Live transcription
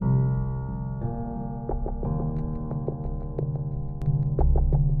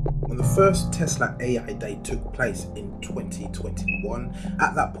first Tesla AI Day took place in 2021.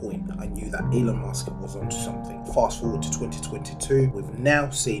 At that point, I knew that Elon Musk was onto something. Fast forward to 2022, we've now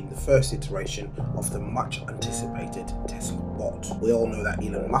seen the first iteration of the much anticipated Tesla bot. We all know that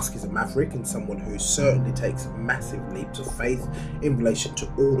Elon Musk is a maverick and someone who certainly takes massive leaps of faith in relation to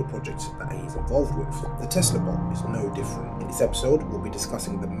all the projects that he's involved with. The Tesla bot is no different. In this episode, we'll be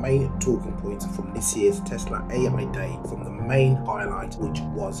discussing the main talking points from this year's Tesla AI Day, from the main highlight, which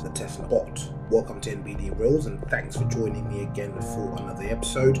was the Tesla bot. Welcome to NBD Reels and thanks for joining me again for another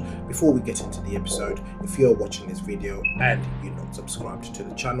episode. Before we get into the episode, if you're watching this video and you're not subscribed to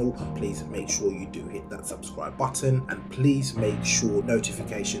the channel, please make sure you do hit that subscribe button, and please make sure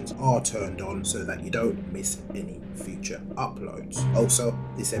notifications are turned on so that you don't miss any future uploads. Also,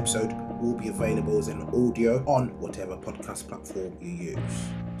 this episode will be available as an audio on whatever podcast platform you use.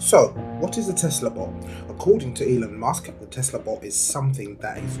 So, what is the Tesla bot? According to Elon Musk, the Tesla bot is something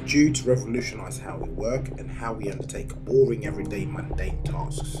that is due to revolutionize how we work and how we undertake boring, everyday, mundane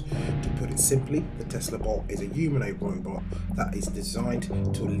tasks. To put it simply, the Tesla bot is a humanoid robot that is designed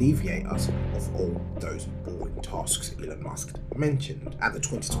to alleviate us of all those boring tasks Elon Musk mentioned. At the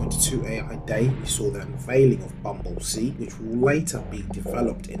 2022 AI Day, we saw the unveiling of Bumblebee, which will later be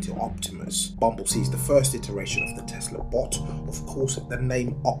developed into Optimus. Bumblebee is the first iteration of the Tesla bot. Of course, the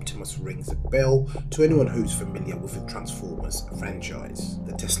name Optimus rings a bell to anyone who's familiar with the Transformers franchise.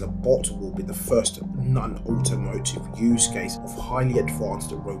 The Tesla bot will be the first non-automotive use case of highly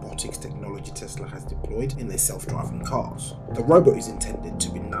advanced robotics technology Tesla has deployed in their self-driving cars. The robot is intended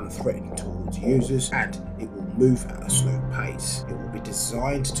to be non-threatening towards users, and it will move at a slow pace. It will be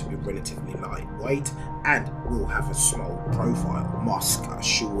designed to be relatively lightweight and will have a small profile. Musk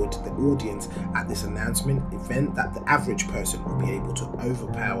assured the audience at this announcement event that the average person will be able to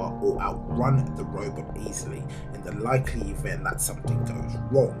overpower or outrun the robot easily in the likely event that something goes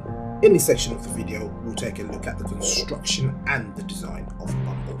wrong. In this section of the video, we'll take a look at the construction and the design of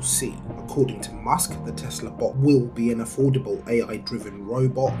Bumblebee. According to Musk, the Tesla bot will be an affordable AI-driven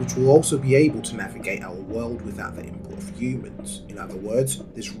robot which will also be able to navigate our world without the input of humans. In other words,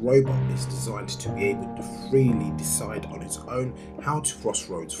 this robot is designed to be able to freely decide on its own how to cross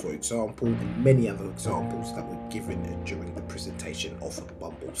roads, for example, and many other examples that were given during the presentation of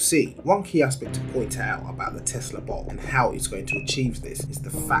Bumblebee. One key aspect to point out about the Tesla bot and how it's going to achieve this is the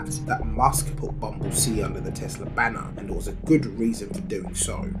fact that Musk put Bumblebee under the Tesla banner, and there was a good reason for doing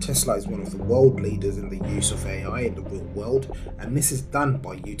so. Tesla is one of the world leaders in the use of AI in the real world, and this is done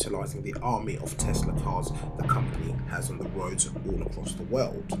by utilizing the army of Tesla cars the company has on the roads all across the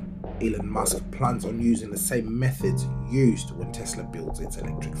world. Elon Musk plans on using the same methods used when Tesla builds its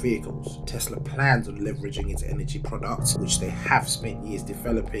electric vehicles. Tesla plans on leveraging its energy products, which they have spent years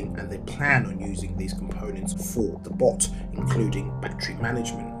developing, and they plan on using these components for the bot, including battery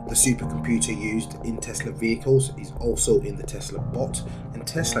management. The supercomputer used in Tesla vehicles is also in the Tesla bot, and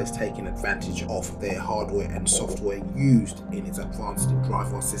Tesla is taking advantage of their hardware and software used in its advanced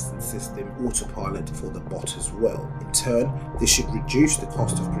driver assistance system Autopilot for the bot as well. In turn, this should reduce the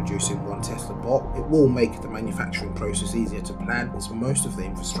cost of producing one Tesla bot. It will make the manufacturing process easier to plan, as most of the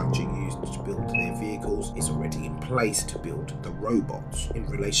infrastructure used to build their vehicles is already in place to build the robots. In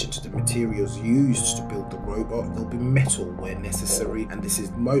relation to the materials used to build the robot, there'll be metal where necessary, and this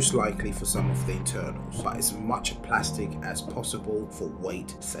is most likely for some of the internals, but as much plastic as possible for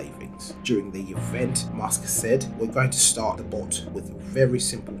weight savings. During the event, Musk said, "We're going to start the bot with very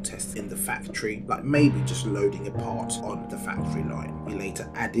simple tests in the factory, like maybe just loading a part on the factory line." He later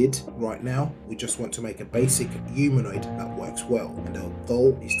added, "Right now, we just want to make a basic humanoid that works well, and our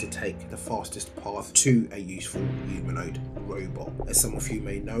goal is to take the fastest path to a useful humanoid robot." As some of you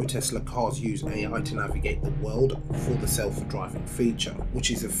may know, Tesla cars use AI to navigate the world for the self-driving feature, which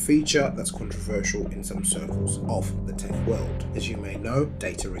is a feature that's controversial in some circles of the tech world. As you may know,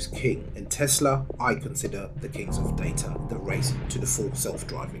 data is king. In Tesla, I consider the kings of data the race to the full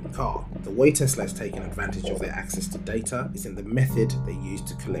self-driving car. The way Tesla has taken advantage of their access to data is in the method they use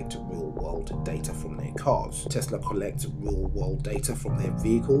to collect real-world data from their cars. Tesla collects real-world data from their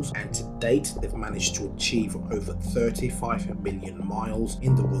vehicles, and to date, they've managed to achieve over 35 million miles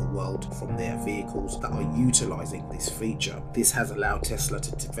in the real world from their vehicles that are utilizing this feature. This has allowed Tesla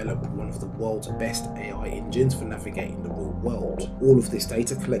to develop one of the world's best AI engines for navigating the real world. All of this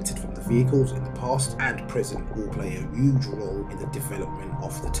data collected from the vehicles in the past and present will play a huge role in the development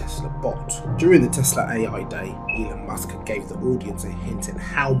of the Tesla bot. bot. During the Tesla AI Day, Elon Musk gave the audience a hint at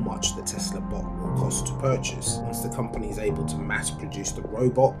how much the Tesla bot will cost to purchase. Once the company is able to mass produce the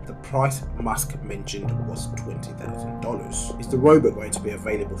robot, the price Musk mentioned was $20,000. Is the robot going to be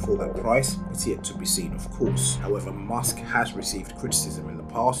available for that price? It's yet to be seen, of course. However, Musk has received criticism in the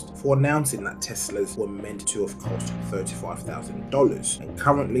past for announcing that Teslas were meant to have cost $35,000, and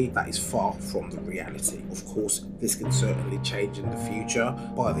currently that is far from the reality. Of course, this can certainly change in the future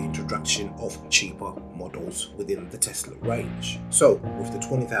by the introduction of cheaper models within the Tesla range. So, with the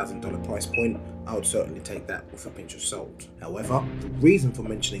 $20,000 price point, I would certainly take that with a pinch of salt. However, the reason for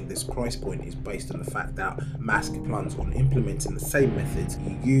mentioning this price point is based on the fact that Musk plans on implementing the same methods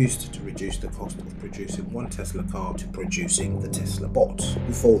he used to reduce the cost of producing one Tesla car to producing the Tesla bot.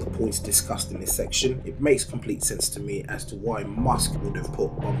 With all the points discussed in this section, it makes complete sense to me as to why Musk would have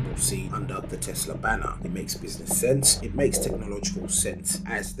put Bumble C under the Tesla banner. It makes business sense, it makes technological sense,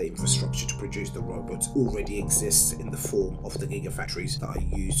 as the infrastructure to produce the robots already exists in the form of the gigafactories that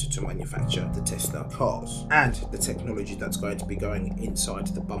are used to manufacture the Tesla cars. And the technology that's going to be going inside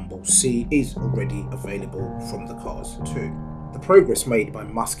the Bumble C is already available from the cars too. The progress made by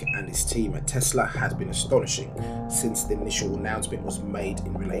Musk and his team at Tesla has been astonishing since the initial announcement was made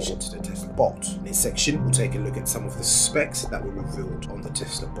in relation to the Tesla bot. In this section, we'll take a look at some of the specs that were revealed on the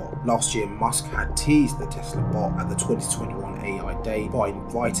Tesla bot. Last year, Musk had teased the Tesla bot at the 2021 AI Day by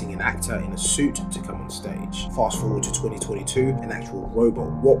inviting an actor in a suit to come on stage. Fast forward to 2022, an actual robot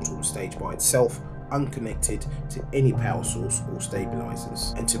walked on stage by itself, unconnected to any power source or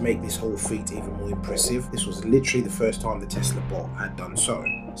stabilizers. And to make this whole feat even more impressive, this was literally the first time the Tesla bot had done so.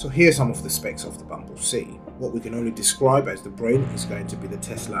 So here are some of the specs of the Bumble C. What we can only describe as the brain is going to be the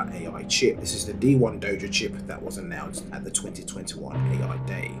Tesla AI chip. This is the D1 Dojo chip that was announced at the 2021 AI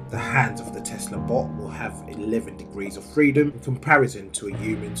Day. The hands of the Tesla bot will have 11 degrees of freedom in comparison to a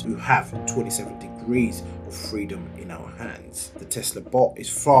humans who have 27 degrees of freedom in our hands. The Tesla bot is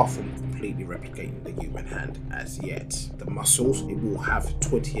far from completely replicating the human hand as yet. The muscles, it will have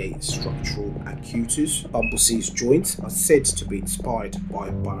 28 structural actuators. Bumble C's joints are said to be inspired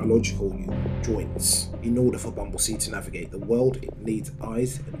by biological human joints. In order for Bumble C to navigate the world, it needs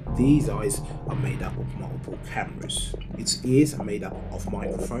eyes, and these eyes are made up of multiple cameras. Its ears are made up of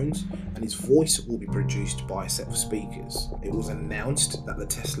microphones, and its voice will be produced by a set of speakers. It was announced that the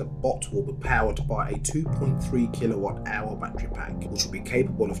Tesla bot will be powered by a 2.3 kilowatt-hour battery pack, which will be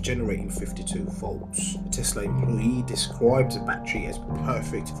capable of generating 52 volts. A Tesla employee described the battery as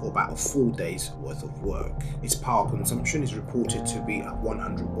perfect for about a full day's worth of work. Its power consumption is reported to be at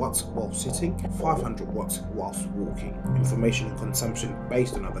 100 watts while sitting, 500 watts whilst walking. Information on consumption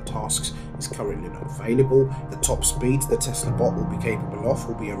based on other tasks is currently not available. The top speed the Tesla bot will be capable of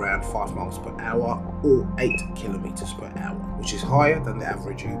will be around 5 miles per hour or 8 kilometers per hour, which is higher than the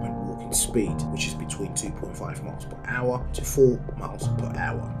average human walking speed, which is between 2.5 miles per hour to 4 miles per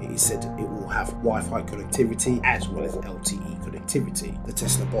hour. It is said it will have Wi-Fi connectivity as well as LTE connectivity. The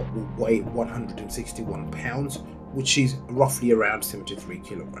Tesla bot will weigh 161 pounds, which is roughly around 73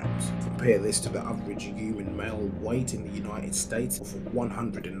 kilograms. Compare this to the average human male weight in the United States of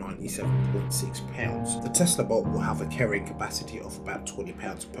 197.6 pounds. The Tesla bot will have a carrying capacity of about 20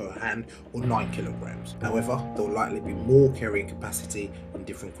 pounds per hand or 9 kilograms. However, there will likely be more carrying capacity in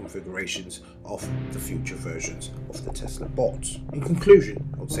different configurations of the future versions of the Tesla bot. In conclusion,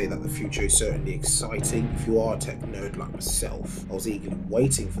 I would say that the future is certainly exciting. If you are a tech nerd like myself, I was eagerly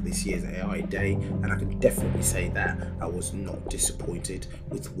waiting for this year's AI Day, and I can definitely say that I was not disappointed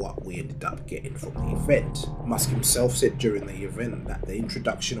with what we ended up getting from the event. Musk himself said during the event that the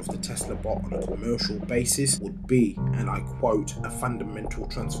introduction of the Tesla bot on a commercial basis would be, and I quote, a fundamental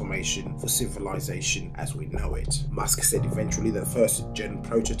transformation for civilization as we know it. Musk said eventually the first gen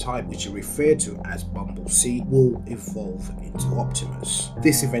prototype, which he referred to as Bumble C, will evolve into Optimus.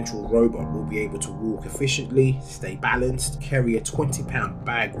 This eventual robot will be able to walk efficiently, stay balanced, carry a 20-pound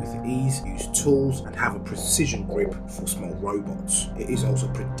bag with ease, use tools, and have a precision grip for small robots. It is also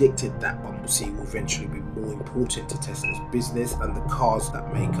predicted that Bumble C will eventually be more important to Tesla's business than the cars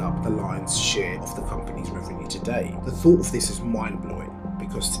that make up the lion's share of the company's revenue today. The thought of this is mind-blowing,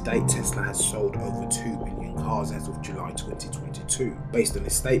 because to date Tesla has sold over 2 million cars as of July 2022. Based on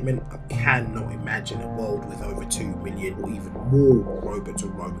this statement, I cannot imagine a world with over 2 million or even more robots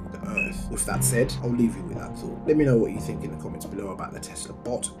roaming the earth. With that said, I'll leave you with that thought. Let me know what you think in the comments below about the Tesla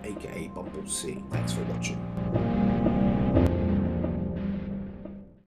bot, aka Bumble C. Thanks for watching.